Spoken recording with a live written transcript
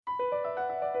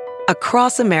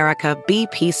Across America,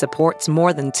 BP supports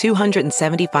more than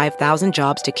 275,000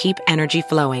 jobs to keep energy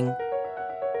flowing.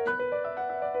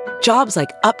 Jobs like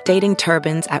updating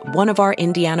turbines at one of our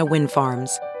Indiana wind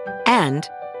farms and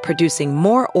producing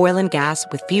more oil and gas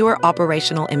with fewer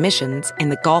operational emissions in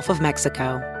the Gulf of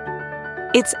Mexico.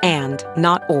 It's and,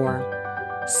 not or.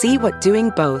 See what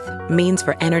doing both means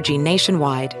for energy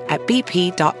nationwide at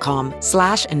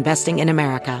bp.com/investing in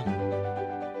America.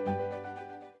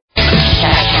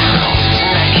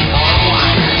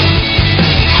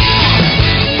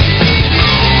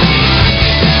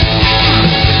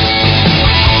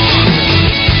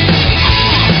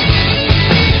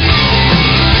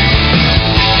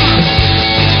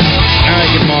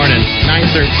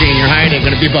 Your high is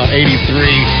going to be about 83.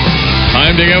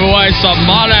 Time to give away some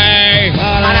money.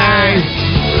 Money.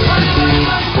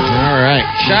 All right.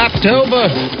 Shoptober.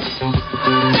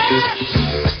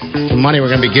 The money we're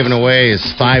going to be giving away is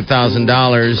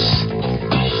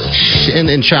 $5,000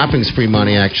 in shopping spree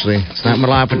money, actually. It's not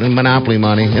Monopoly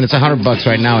money. And it's $100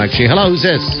 right now, actually. Hello, who's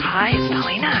this? Hi, it's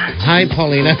Paulina. Hi,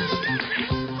 Paulina.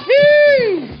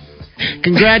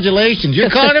 Congratulations. You're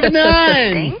calling it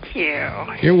 9. Thank you.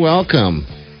 You're welcome.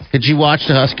 Did you watch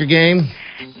the Husker game?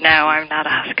 No, I'm not a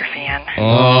Husker fan.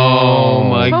 Oh,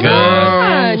 my Come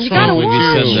God. on, you gotta You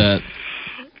watch. said that.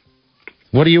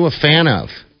 What are you a fan of?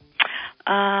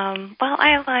 Well,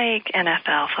 I like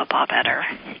NFL football better.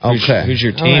 Okay. Who's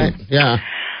your All team? right. Yeah.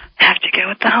 Have to go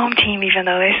with the home team, even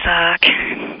though they suck.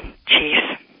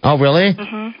 Chiefs. Oh, really?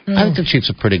 Mm-hmm. I think the Chiefs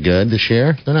are pretty good this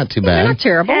year. They're not too They're bad. not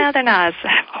terrible. Yeah, they're not as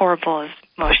horrible as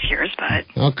most years, but...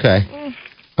 Okay.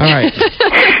 All right.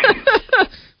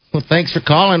 Well, thanks for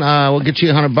calling. We'll get you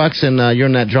 $100, and you're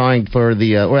in that drawing for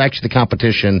the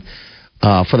competition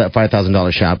for that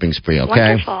 $5,000 shopping spree. Okay.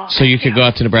 Wonderful. So you could go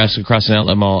out to Nebraska Crossing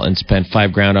Outlet Mall and spend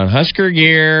 $5,000 on Husker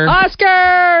gear.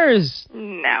 Oscars!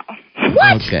 No.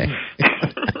 What? Okay.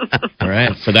 All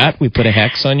right. For that, we put a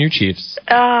hex on your Chiefs.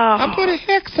 Oh. Put a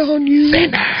hex on you.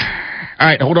 All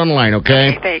right. Hold on the line.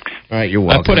 Okay. Thanks. All right. You're I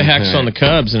welcome. put a hex All on the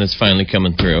Cubs, and it's finally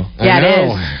coming through. Yeah, I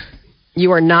know. it is.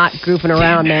 You are not goofing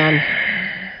around, man.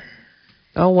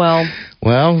 Oh, well.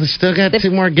 Well, they still got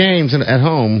 2 more games at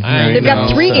home. They've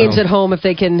got 3 games at home if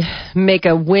they can make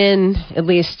a win, at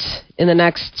least in the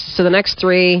next. So the next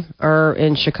 3 are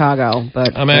in Chicago.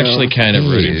 But I'm actually kind of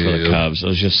rooting for the Cubs. I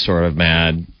was just sort of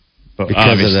mad. But Because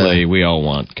of obviously, we all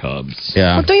want Cubs.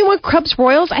 Yeah. Well, don't you want Cubs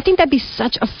Royals? I think that'd be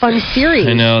such a fun series.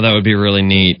 I know, that would be really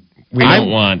neat. We don't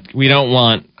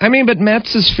want. I mean, but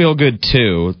Mets is feel good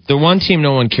too. The one team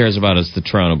no one cares about is the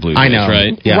Toronto Blue Jays, I know.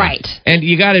 right? Yeah. Right. And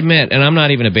you got to admit, and I'm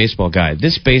not even a baseball guy,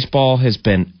 this baseball has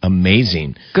been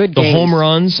amazing. Good The games. home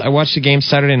runs. I watched the game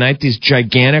Saturday night. These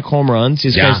gigantic home runs.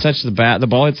 These Yeah. guys touch the bat. The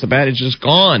ball hits the bat. It's just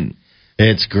gone.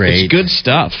 It's great. It's good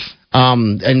stuff.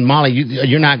 And Molly,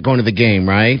 you're not going to the game,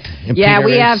 right? And Yeah, Peter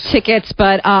we is? have tickets,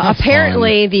 but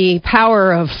apparently the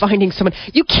power of finding someone.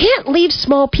 You can't leave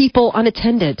small people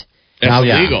unattended. It's Oh,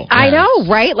 yeah. illegal. I know,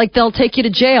 right? Like they'll take you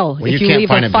to jail Well, if you you can't leave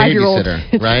find a a 5-year-old.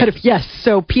 babysitter, right? instead of, yes,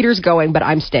 so Peter's going, but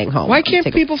I'm staying home. Why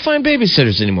can't people find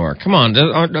babysitters anymore? Come on,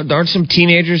 aren't some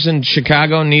teenagers in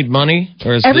Chicago need money?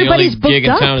 Or is Everybody's the only gig in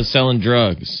booked up. town is selling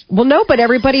drugs? Well, no, but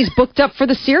everybody's booked up for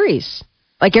the series.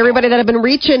 Like everybody that I've been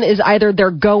reaching is either they're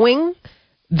going,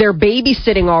 they're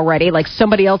babysitting already, like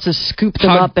somebody else has scooped them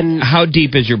up. And How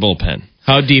deep is your bullpen?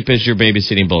 How deep is your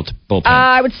babysitting bullpen?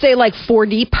 I would say like 4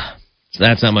 deep.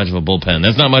 That's not much of a bullpen.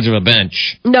 That's not much of a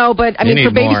bench. No, but I You mean,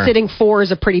 for need more. babysitting, 4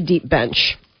 is a pretty deep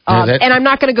bench. Is it? And I'm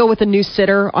not going to go with a new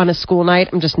sitter on a school night.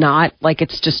 I'm just not. Like,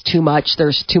 it's just too much.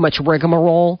 There's too much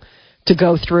rigmarole to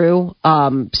go through.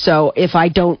 So if I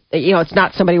don't, it's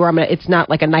not somebody where it's not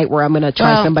like a night where I'm going to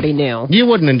try somebody new. You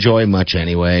wouldn't enjoy much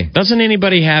anyway. Doesn't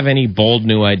anybody have any bold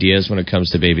new ideas when it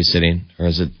comes to babysitting? Or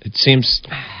is it seems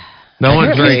no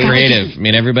one's very creative. I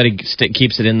mean, everybody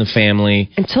keeps it in the family.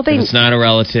 Until they- If it's not a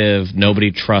relative, nobody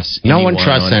trusts No anyone one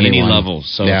trusts on any anyone. level.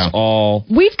 So Yeah. it's all...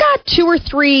 We've got 2 or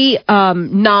 3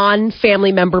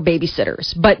 non-family member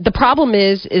babysitters, but the problem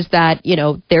is that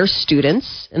they're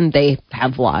students and they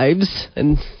have lives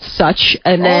and such.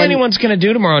 And All then anyone's going to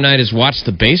do tomorrow night is watch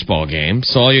the baseball game.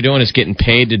 So all you're doing is getting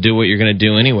paid to do what you're going to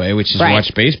do anyway, which is Right.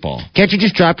 watch baseball. Can't you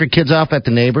just drop your kids off at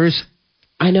the neighbors?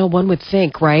 I know one would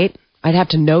think, right? I'd have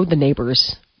to know the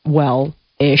neighbors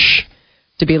well-ish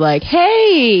to be like,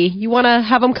 hey, you want to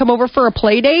have them come over for a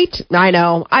play date? I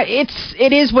know.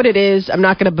 It is what it is. I'm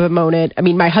not going to bemoan it. I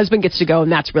mean, my husband gets to go,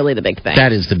 and that's really the big thing.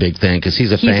 That is the big thing because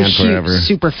he's a He's fan a huge forever.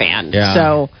 super fan. Yeah.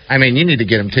 So, I mean, you need to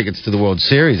get him tickets to the World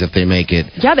Series if they make it.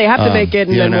 yeah, they have to make it,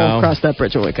 and you then know. we'll cross that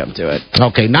bridge when we come to it.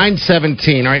 Okay,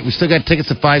 9:17. All right, we still got tickets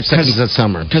at 5 seconds of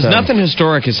summer. Because nothing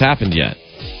historic has happened yet.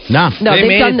 No. They they've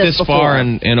made done it this far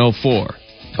before. in 04.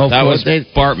 Oh, That was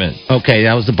Bartman. Okay,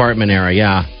 that was the Bartman era,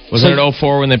 yeah. Wasn't it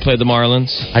 04 when they played the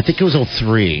Marlins? I think it was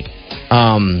 03.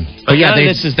 But yeah,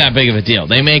 this is that big of a deal.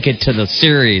 They make it to the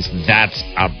series. That's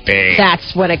a big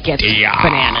That's when it gets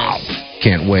bananas.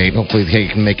 Can't wait. Hopefully they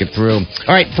can make it through.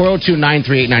 All right,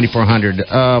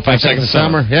 402-938-9400. 5 seconds of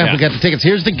summer. Yeah, we got the tickets.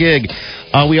 Here's the gig.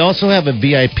 We also have a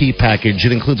VIP package.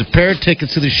 It includes a pair of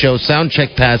tickets to the show, sound check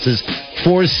passes,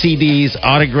 4 CDs,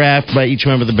 autographed by each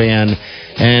member of the band.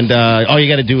 And all you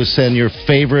got to do is send your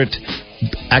favorite,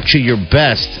 actually your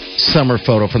best summer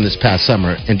photo from this past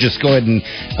summer, and just go ahead and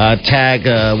tag.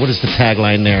 What is the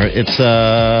tagline there? It's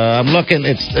I'm looking.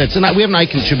 We have an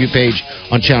Icon tribute page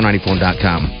on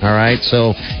channel94.com. All right,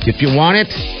 so if you want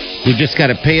it, you just got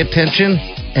to pay attention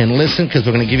and listen, because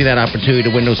we're going to give you that opportunity to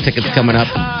win those tickets coming up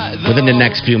within the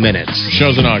next few minutes.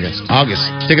 Show's in August.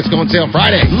 Tickets go on sale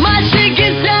Friday. My chick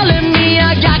is telling me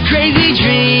I got crazy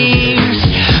dreams.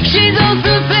 She's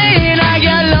also saying I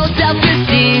got low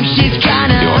self-esteem. She's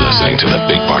kinda. You're listening to The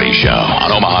Big Party Show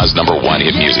on Omaha's #1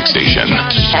 hit music station.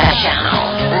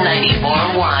 Channel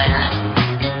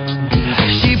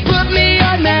 94.1. She put me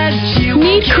on meds.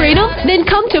 Need Kratom? Then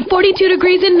come to 42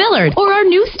 Degrees in Millard or our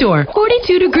new store,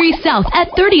 42 Degrees South at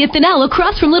 30th and L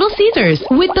across from Little Caesars.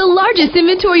 With the largest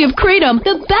inventory of Kratom,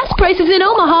 the best prices in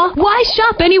Omaha, why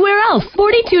shop anywhere else?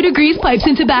 42 Degrees Pipes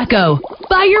and Tobacco.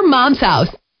 By your mom's house.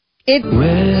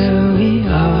 Where we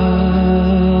are.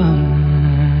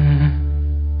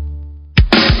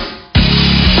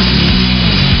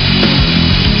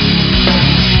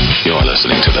 You're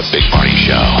listening to The Big Party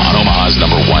Show on Omaha's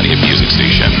 #1 hit music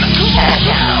station.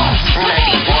 Channel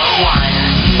 94.1.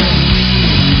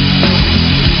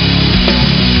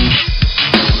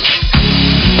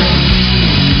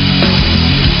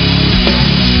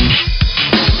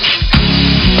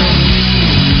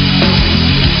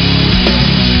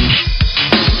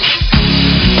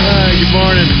 Good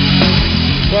morning.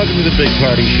 Welcome to the Big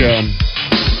Party Show.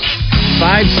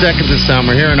 5 seconds of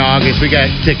summer here in August. We got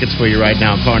tickets for you right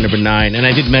now, car number 9. And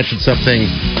I did mention something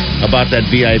about that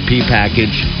VIP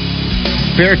package.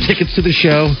 Fair tickets to the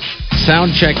show,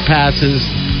 sound check passes,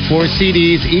 4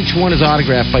 CDs. Each one is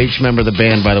autographed by each member of the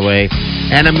band, by the way.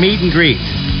 And a meet and greet.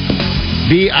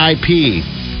 VIP.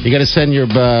 You got to send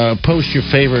post your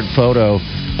favorite photo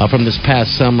from this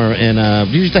past summer.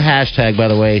 And use the hashtag, by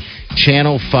the way,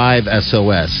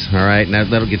 Channel5SOS. All right? Now,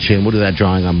 that'll get you in. We'll do that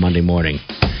drawing on Monday morning.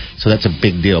 So that's a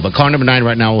big deal. But car number 9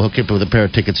 right now will hook you up with a pair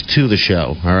of tickets to the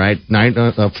show. All right?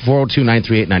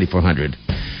 402-938-9400.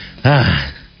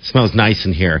 Smells nice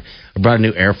in here. I brought a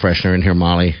new air freshener in here,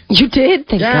 Molly. You did?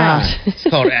 Thank God. It's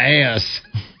called ass.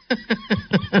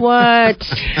 What?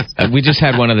 We just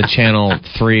had one of the Channel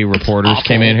 3 reporters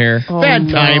came in here. Bad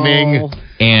timing. No.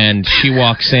 And she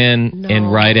walks in,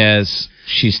 and right as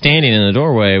she's standing in the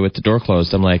doorway with the door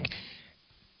closed, I'm like,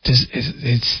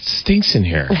 it stinks in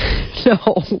here.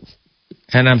 No.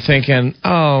 And I'm thinking,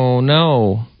 oh,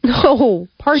 no. No.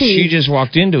 Party. She just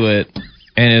walked into it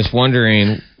and is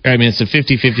wondering. I mean, it's a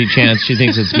 50-50 chance she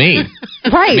thinks it's me.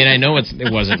 Right. I mean, I know it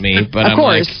wasn't me, but of I'm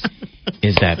course. like,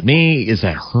 is that me? Is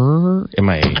that her? Am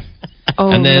I?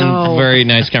 Oh, and then no. very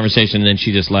nice conversation. And then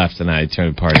she just left, and I turned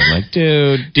to the party. I'm like,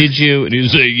 dude, did you? And he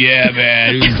was like, yeah,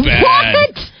 man, it was bad.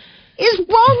 What is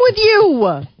wrong with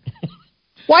you?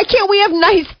 Why can't we have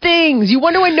nice things? You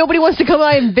wonder why nobody wants to come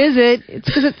by and visit. It's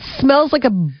because it smells like a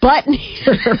butt in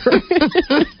here.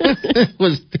 It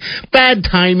was bad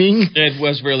timing. It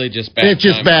was really just bad. It's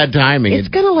just bad timing. It's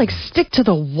going to like stick to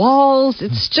the walls.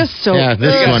 It's just so... Yeah,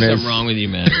 this one is. Something wrong with you,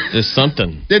 man. There's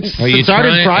something. It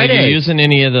started Friday. Are you using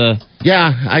any of the...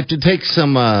 Yeah, I had to take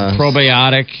some...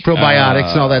 probiotics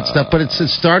and all that stuff. But it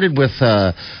started with...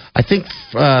 I think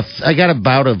I got a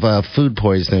bout of food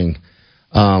poisoning.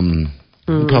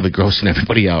 I'm probably grossing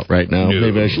everybody out right now. No.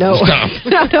 Maybe I should No. stop.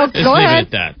 No, Let's go leave ahead.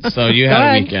 it at that. So you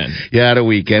had a weekend. Yeah, I had a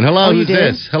weekend. Hello, Oh, you who's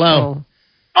did? this? Hello. Oh.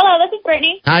 Hello, this is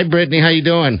Brittany. Hi, Brittany. How you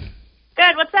doing?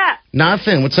 Good, what's up?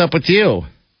 Nothing. What's up with you?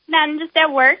 None, just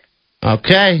at work.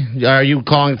 Okay. Are you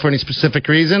calling for any specific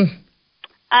reason?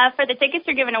 For the tickets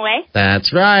you're giving away.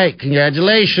 That's right.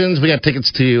 Congratulations. We got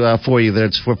tickets for you.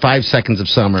 That's for 5 seconds of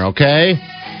summer, okay?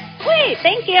 Sweet,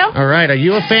 thank you. All right. Are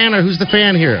you a fan or who's the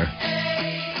fan here?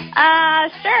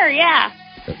 Sure, yeah.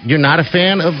 You're not a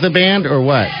fan of the band or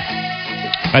what?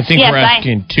 I think Yes, we're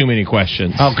asking too many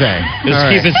questions. Okay.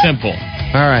 Let's keep it simple.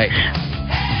 All right.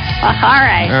 All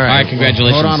right. All right,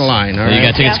 congratulations. Hold on the line. All You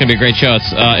right. got tickets. It's going to be a great show. It's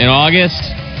in August.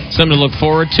 Something to look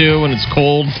forward to when it's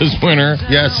cold this winter.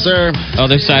 Yes, sir.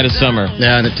 Other side of summer.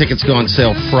 Yeah, and the tickets go on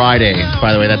sale Friday.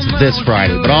 By the way, that's this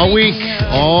Friday. But all week,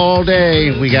 all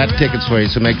day, we got tickets for you.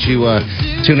 So make sure you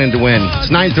tune in to win. It's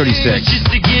 9:36.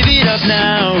 Just to give it up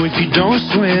now. If you don't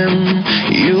swim,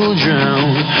 you'll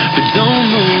drown. But don't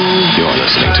move. You're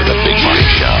listening to The Big Party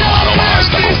Show on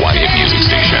Omaha's #1 hit music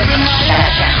station.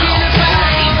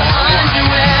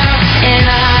 And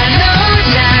I know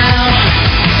now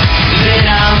that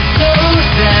I'm so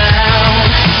down.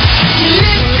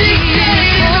 Lipstick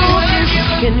was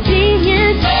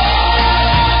convenient.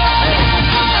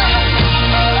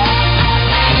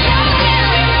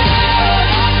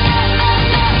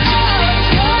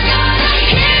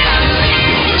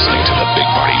 You're listening to The Big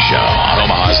Party Show on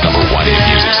Omaha's #1 hit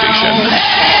music station.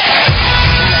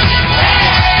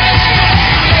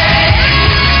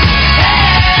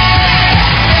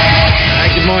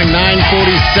 Good morning,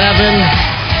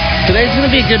 9:47. Today's going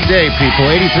to be a good day, people.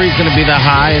 83 is going to be the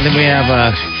high, and then we have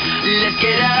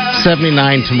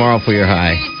 79 tomorrow for your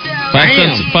high.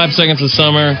 5 seconds of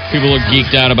summer. People are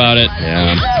geeked out about it.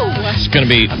 Yeah. It's going to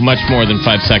be much more than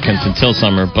 5 seconds until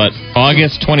summer, but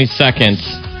August 22nd,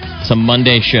 it's a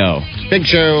Monday show. Big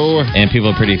show. And people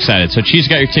are pretty excited. So Cheese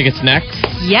got your tickets next?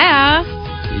 Yeah.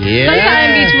 Yeah.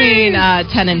 Sometime between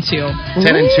 10 and 2.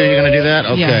 10 and 2, you're going to do that?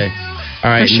 Okay. Yeah. All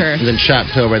right. For sure. And then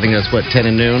Shoptober, I think that's what, 10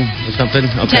 and noon or something?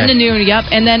 Okay. 10 to noon, yep.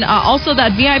 And then also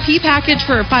that VIP package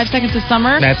for 5 seconds of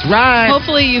summer. That's right.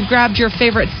 Hopefully you've grabbed your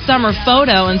favorite summer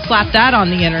photo and slapped that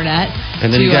on the internet.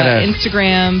 And then to you gotta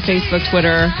Instagram, Facebook,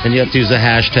 Twitter. And you have to use the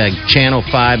hashtag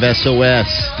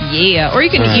Channel5SOS. Yeah. Or you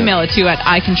can All right. email it to at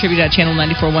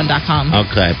icontribute@channel941.com.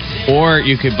 Okay. Or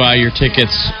you could buy your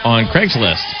tickets on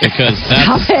Craigslist because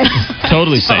that's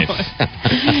totally safe.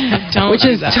 Which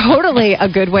is totally a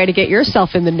good way to get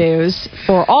yourself in the news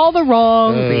for all the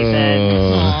wrong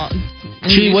reasons.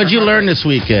 Gee, what'd you learn this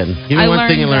weekend? Give me one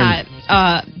thing you learned.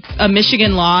 That a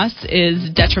Michigan loss is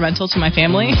detrimental to my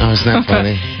family. Oh, isn't that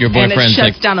funny? Your And it boyfriend's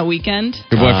shuts like down a weekend.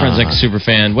 your boyfriend's like a super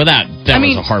fan. Well, that I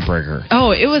mean- was a heartbreaker.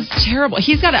 Oh, it was terrible.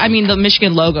 He's got, the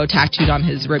Michigan logo tattooed on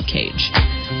his rib cage.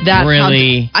 That's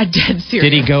Really? I dead serious.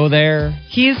 Did he go there?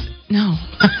 No.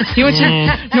 He went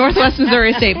to Northwest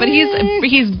Missouri State, but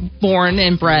he's born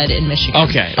and bred in Michigan.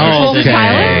 Okay. Oh, okay.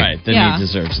 All right. Then Yeah. he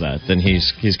deserves that. Then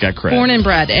he's got credit. Born and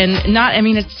bred, and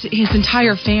it's his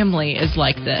entire family is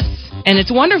like this, and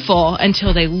it's wonderful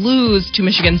until they lose to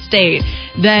Michigan State.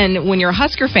 Then, when you're a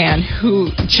Husker fan who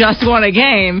just won a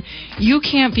game, you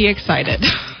can't be excited.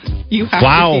 You have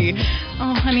to be.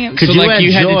 Oh, honey, I'm Could So you like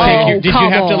you had to enjoy- take, did you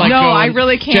have to like No, go? I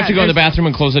really Did you have to can't. go in the bathroom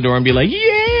and close the door and be like,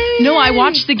 yay? No, I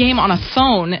watched the game on a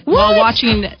phone while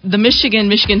watching the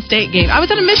Michigan State game. I was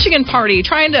at a Michigan party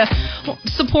trying to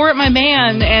support my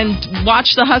man and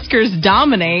watch the Huskers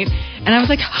dominate. And I was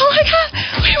like, oh my God,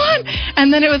 we won.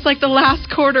 And then it was like the last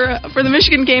quarter for the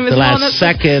Michigan game as The well. last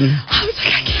second. I was like,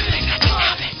 I can't believe that just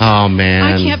happened. Oh, man.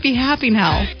 I can't be happy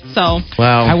now. So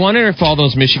Wow. I wonder if all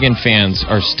those Michigan fans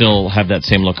are still have that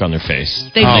same look on their face.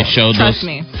 they They showed trust those.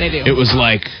 me, they do. It was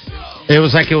like It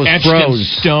was etched in froze.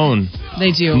 stone.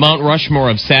 They do. Mount Rushmore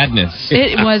of sadness.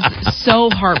 It was so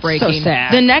heartbreaking. So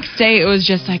sad. The next day, it was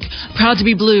just like, proud to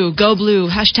be blue, go blue,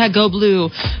 hashtag go blue,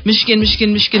 Michigan,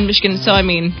 Michigan, Michigan, Michigan. So,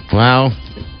 Wow.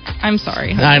 I'm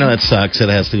sorry. I know that sucks. It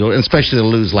has to go, especially to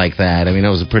lose like that. I mean, that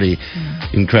was a pretty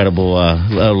incredible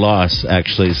loss,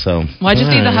 actually. So. Well, I just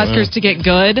need the All right, Huskers to get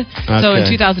good. So in Okay.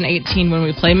 2018, when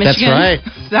we play That's Michigan, right.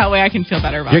 that way I can feel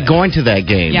better about You're it. going to that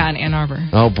game. Yeah, in Ann Arbor.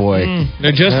 Oh, boy.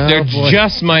 There boy.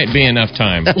 just might be enough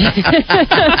time. If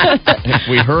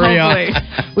we hurry Hopefully. up.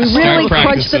 We really Start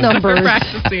crunch the practicing. numbers. We're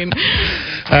practicing.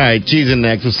 All right, cheese and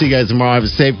next. We'll see you guys tomorrow. Have a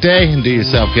safe day and do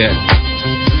yourself good.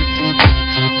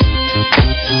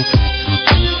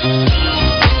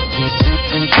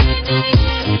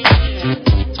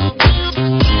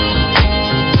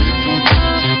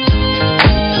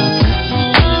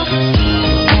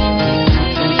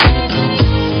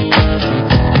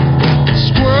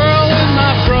 Squirrel in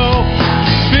my fro.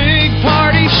 Big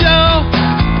party show.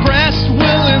 Breast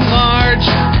will enlarge.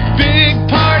 Big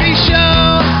party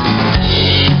show.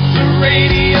 The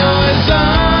radio is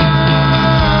on.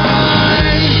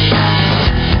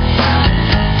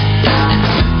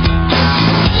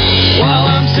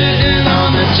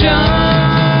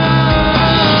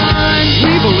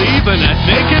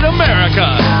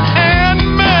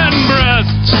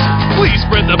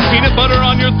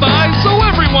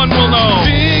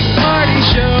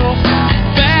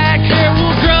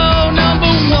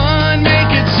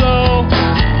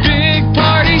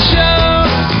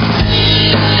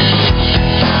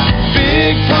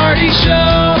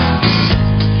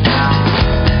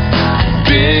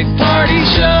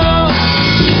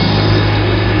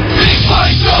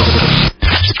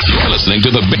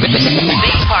 to the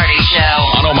Big Party Show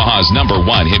on Omaha's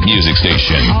 #1 hit music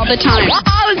station. all the time.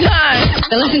 All the time.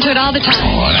 I listen to it all the time.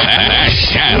 On that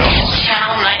channel.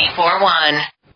 Channel 94.1.